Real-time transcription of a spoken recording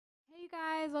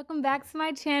welcome back to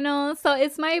my channel. So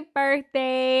it's my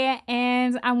birthday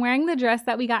and I'm wearing the dress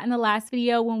that we got in the last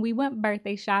video when we went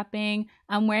birthday shopping.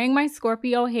 I'm wearing my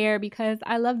Scorpio hair because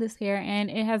I love this hair and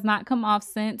it has not come off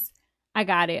since I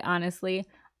got it, honestly.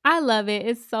 I love it.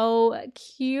 It's so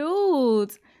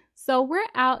cute. So we're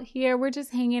out here, we're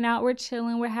just hanging out, we're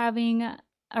chilling, we're having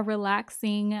a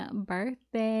relaxing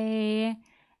birthday.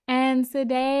 And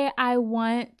today I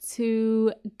want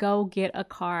to go get a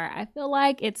car. I feel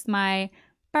like it's my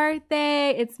birthday.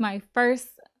 It's my first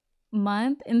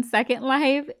month in Second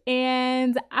Life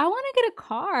and I want to get a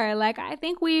car. Like I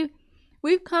think we've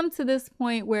come to this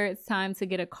point where it's time to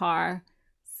get a car.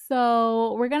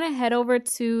 So, we're going to head over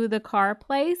to the car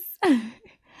place.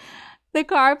 The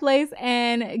car place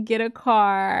and get a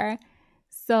car.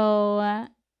 So,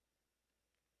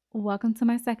 welcome to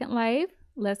my Second Life.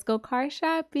 Let's go car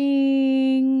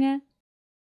shopping.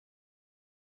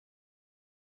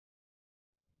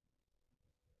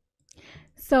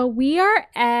 So we are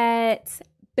at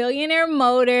Billionaire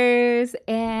Motors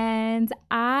and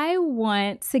I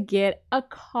want to get a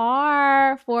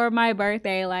car for my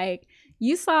birthday. Like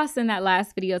you saw us in that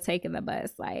last video taking the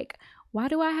bus. Like, why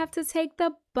do I have to take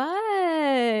the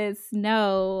bus?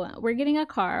 No, we're getting a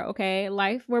car, okay?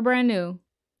 Life, we're brand new.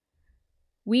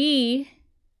 We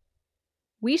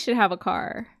should have a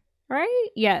car, right?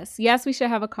 Yes, we should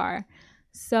have a car.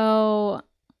 So,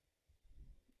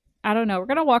 I don't know. We're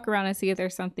going to walk around and see if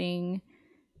there's something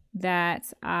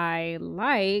that I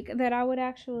like that I would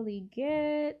actually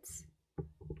get.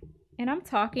 And I'm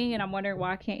talking and I'm wondering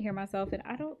why I can't hear myself. And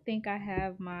I don't think I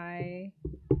have my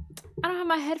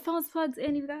headphones plugged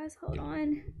in, you guys. Hold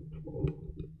on.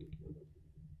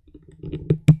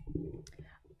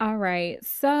 All right,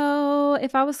 so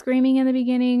if I was screaming in the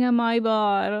beginning, my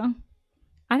bad.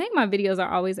 I think my videos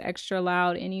are always extra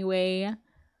loud anyway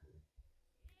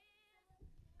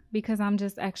because I'm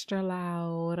just extra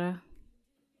loud.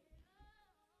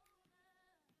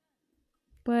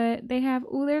 But they have,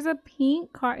 ooh, there's a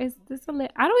pink car. Is this a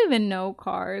I don't even know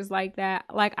cars like that.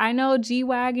 Like I know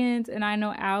G-Wagons and I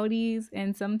know Audis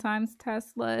and sometimes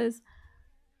Teslas.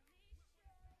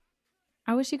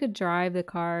 I wish you could drive the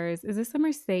cars. Is this a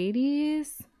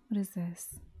Mercedes? What is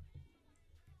this?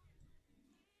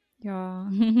 Y'all.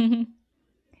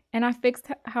 And I fixed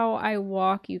how I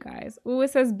walk, you guys. Ooh,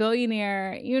 it says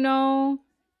billionaire. You know,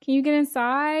 can you get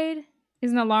inside?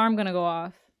 Is an alarm gonna go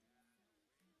off?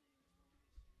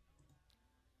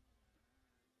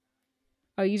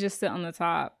 Oh, you just sit on the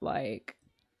top, like.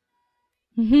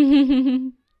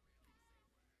 I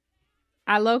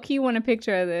low-key want a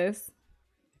picture of this.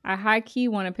 I high-key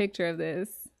want a picture of this.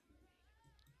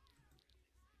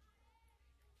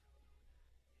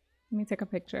 Let me take a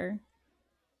picture.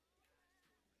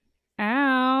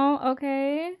 Ow,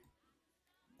 okay.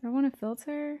 Do I want a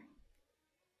filter?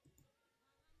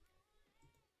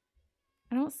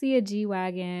 I don't see a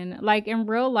G-Wagon. Like in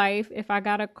real life, if I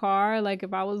got a car, like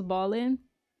if I was balling,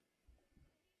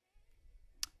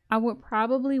 I would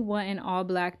probably want an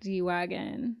all-black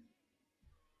G-Wagon.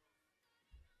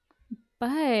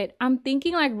 But I'm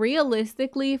thinking like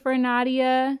realistically for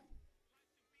Nadia,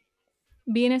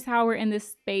 being as how we're in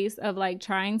this space of like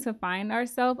trying to find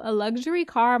ourselves, a luxury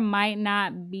car might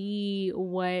not be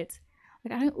what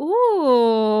like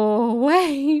ooh,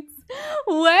 wait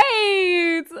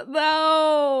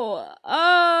though.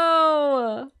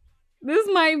 Oh, this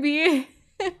might be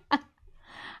it.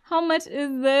 How much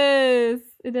is this?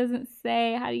 It doesn't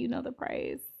say. How do you know the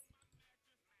price?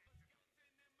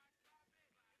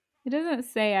 It doesn't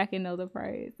say I can know the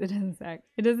price. It doesn't say.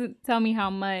 It doesn't tell me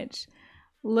how much.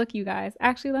 Look, you guys.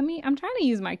 Actually, I'm trying to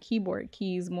use my keyboard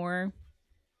keys more.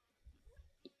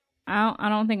 I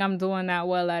don't think I'm doing that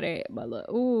well at it, but look.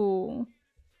 Ooh.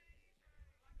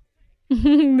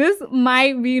 This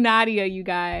might be Nadia, you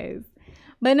guys.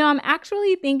 But no, I'm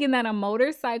actually thinking that a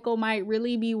motorcycle might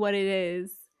really be what it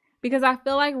is. Because I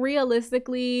feel like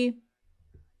realistically,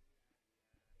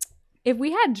 if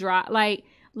we had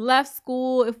left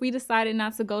school, if we decided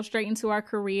not to go straight into our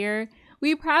career,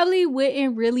 we probably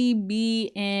wouldn't really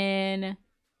be in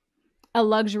a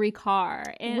luxury car.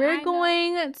 And we're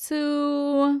going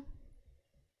to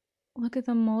look at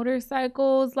the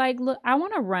motorcycles. Like, look, I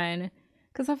want to run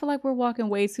because I feel like we're walking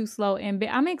way too slow. And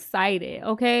I'm excited,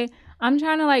 okay? I'm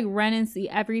trying to like run and see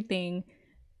everything.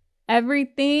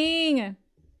 Everything.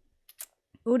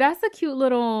 Ooh, that's a cute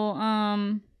little,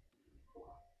 I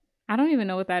don't even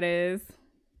know what that is.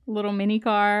 Little mini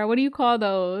car. What do you call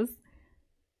those?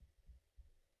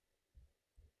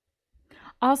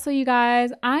 Also, you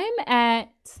guys, I'm at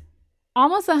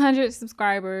almost 100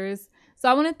 subscribers. So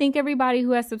I want to thank everybody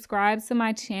who has subscribed to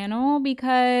my channel,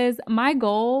 because my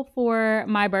goal for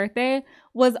my birthday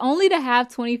was only to have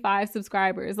 25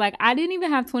 subscribers. Like, I didn't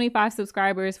even have 25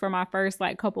 subscribers for my first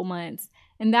like couple months.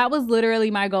 And that was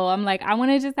literally my goal. I'm like, I want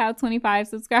to just have 25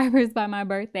 subscribers by my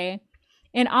birthday.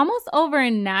 And almost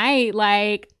overnight,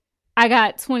 like, I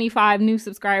got 25 new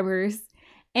subscribers.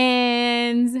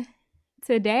 And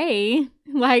today,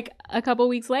 like a couple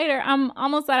weeks later, I'm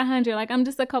almost at 100. Like, I'm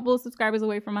just a couple of subscribers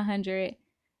away from 100.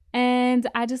 And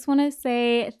I just want to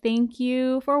say thank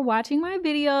you for watching my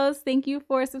videos. Thank you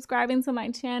for subscribing to my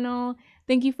channel.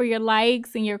 Thank you for your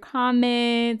likes and your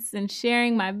comments and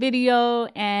sharing my video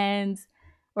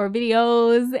or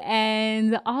videos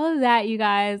and all of that, you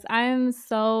guys. I'm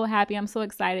so happy. I'm so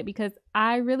excited because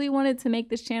I really wanted to make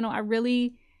this channel. I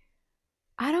really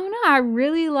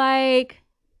like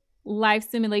life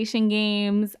simulation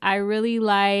games. I really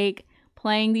like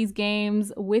playing these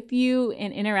games with you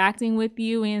and interacting with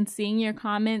you and seeing your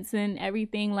comments and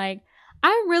everything. Like,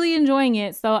 I'm really enjoying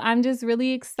it. So I'm just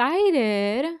really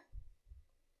excited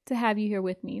to have you here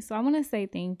with me. So I want to say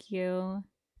thank you.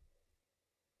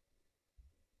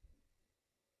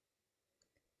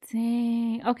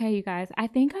 Dang. Okay, you guys, I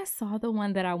think I saw the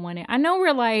one that I wanted. I know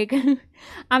we're like,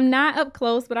 I'm not up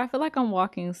close, but I feel like I'm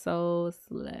walking so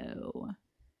slow.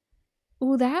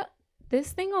 Ooh,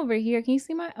 this thing over here. Can you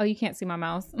see oh, you can't see my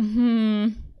mouse.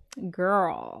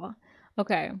 Girl.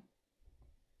 Okay.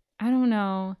 I don't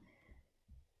know.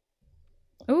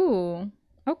 Ooh,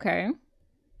 okay.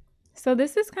 So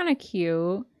this is kind of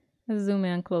cute. Let's zoom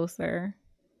in closer.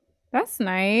 That's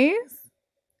nice,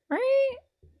 right?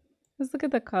 Let's look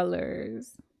at the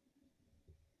colors.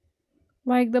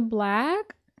 Like the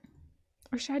black,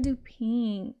 or should I do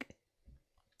pink?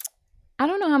 I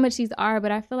don't know how much these are,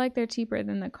 but I feel like they're cheaper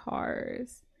than the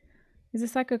cars. Is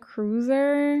this like a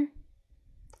cruiser?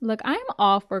 Look, I'm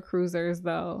all for cruisers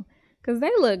though, because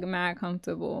they look mad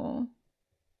comfortable.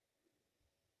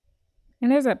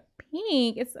 And there's a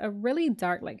pink. It's a really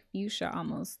dark, like fuchsia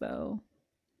almost though.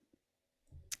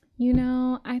 You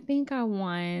know, I think I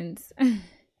want...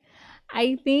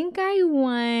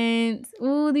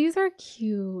 Ooh, these are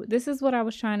cute. This is what I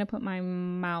was trying to put my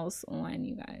mouse on,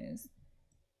 you guys.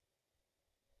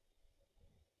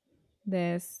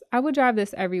 This. I would drive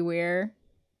this everywhere.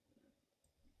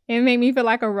 It made me feel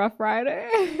like a Rough Rider.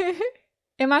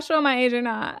 Am I showing my age or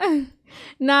not?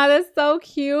 Nah, that's so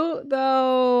cute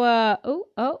though.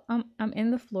 I'm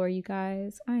in the floor, you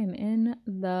guys. I am in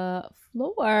the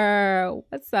floor.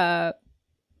 What's up?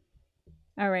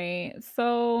 All right,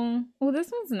 so, oh,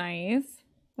 this one's nice.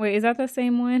 Wait, is that the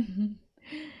same one?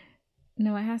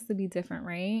 No, it has to be different,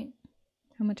 right?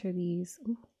 How much are these?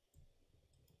 Ooh.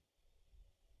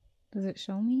 Does it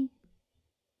show me?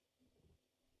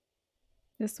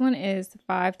 This one is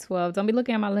 $5.12. Don't be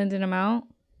looking at my Linden amount.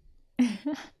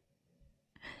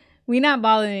 We not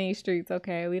balling in these streets,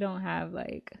 okay? We don't have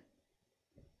like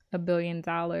 $1 billion.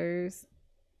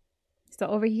 So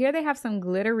over here they have some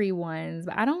glittery ones,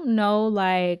 but I don't know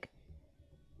like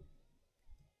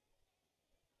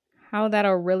how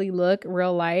that'll really look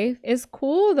real life. It's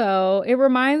cool though. It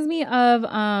reminds me of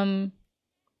I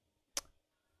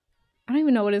don't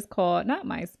even know what it's called. Not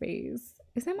MySpace.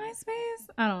 Is it MySpace?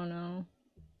 I don't know.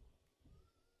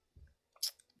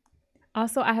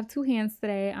 Also, I have 2 hands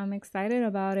today. I'm excited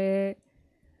about it.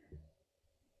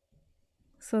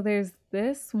 So there's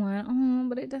this one. Oh,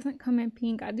 but it doesn't come in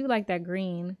pink. I do like that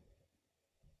green.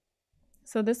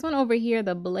 So this one over here,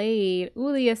 the blade.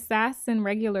 Ooh, the assassin,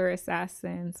 regular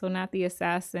assassin. So not the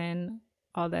assassin,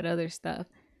 all that other stuff.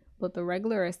 But the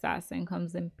regular assassin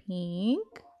comes in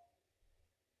pink.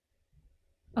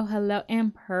 Oh, hello.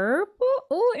 And purple.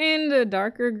 Oh, and the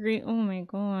darker green. Oh my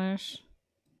gosh.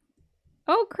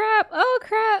 Oh crap. Oh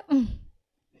crap.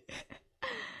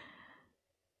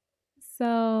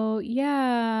 So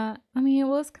yeah, I mean,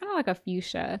 well, it's kind of like a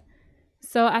fuchsia.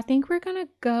 So I think we're gonna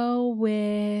go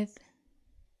with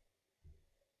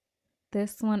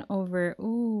this one over.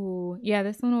 Ooh, yeah,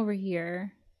 this one over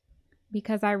here,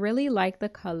 because I really like the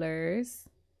colors.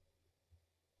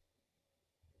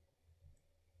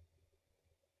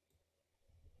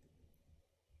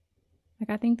 Like,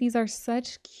 I think these are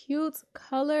such cute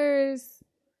colors.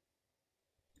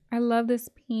 I love this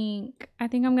pink. I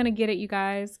think I'm gonna get it, you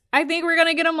guys. I think we're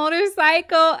gonna get a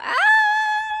motorcycle. Ah!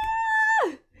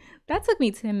 That took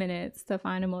me 10 minutes to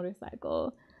find a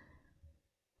motorcycle.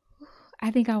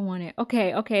 I think I want it.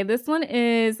 Okay. This one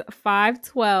is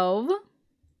 $5.12.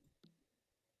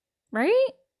 Right?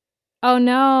 Oh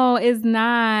no, it's not.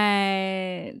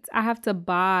 I have to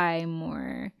buy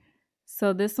more.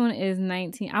 So this one is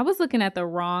 $19. I was looking at the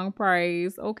wrong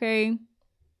price, okay?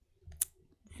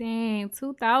 Dang,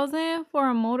 2,000 for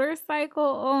a motorcycle?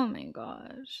 Oh my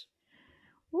gosh.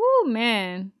 Woo,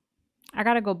 man. I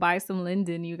gotta go buy some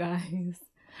Linden, you guys.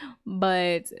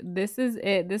 But this is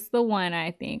it. This is the one,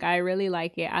 I think. I really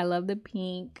like it. I love the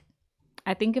pink.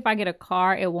 I think if I get a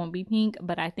car, it won't be pink,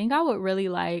 but I think I would really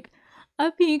like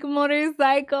a pink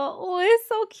motorcycle. Oh, it's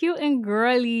so cute and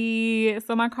girly.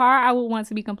 So my car, I would want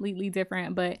to be completely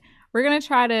different, but we're gonna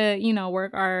try to, you know,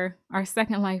 work our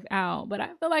second life out. But I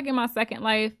feel like in my second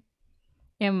life,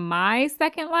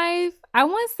 I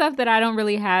want stuff that I don't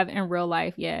really have in real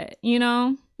life yet, you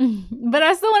know? But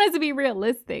I still want it to be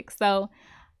realistic. So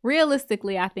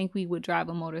realistically, I think we would drive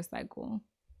a motorcycle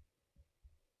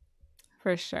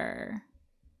for sure.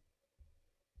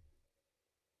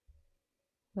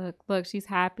 Look, she's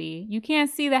happy. You can't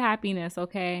see the happiness,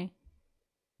 okay?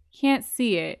 Can't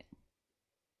see it.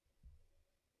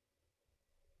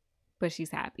 But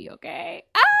she's happy, okay?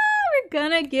 Ah, we're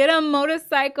gonna get a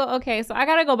motorcycle. Okay, so I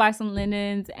gotta go buy some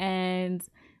linens and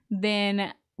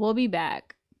then we'll be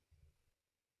back.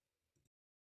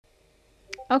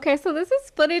 Okay, so this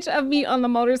is footage of me on the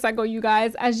motorcycle, you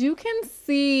guys. As you can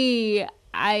see,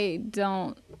 I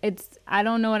don't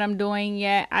know what I'm doing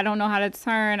yet. I don't know how to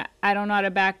turn. I don't know how to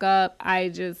back up.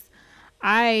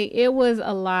 It was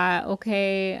a lot,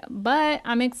 okay? But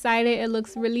I'm excited. It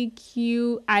looks really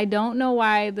cute. I don't know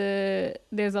why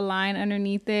there's a line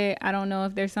underneath it. I don't know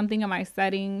if there's something in my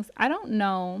settings. I don't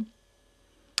know.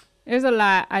 There's a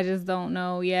lot I just don't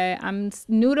know yet. I'm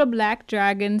new to Black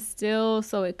Dragon still,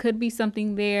 so it could be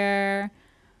something there.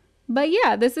 But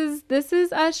yeah, this is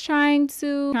us trying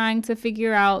to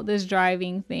figure out this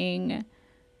driving thing.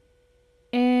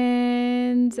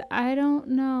 And I don't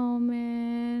know,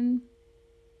 man.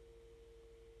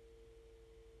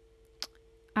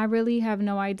 I really have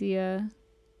no idea.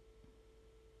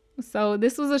 So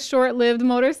this was a short-lived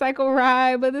motorcycle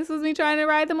ride, but this was me trying to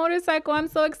ride the motorcycle. I'm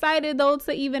so excited though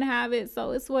to even have it.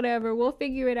 So it's whatever. We'll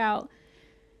figure it out.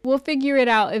 We'll figure it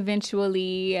out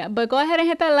eventually. But go ahead and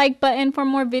hit that like button for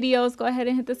more videos. Go ahead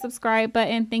and hit the subscribe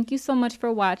button. Thank you so much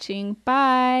for watching.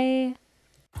 Bye.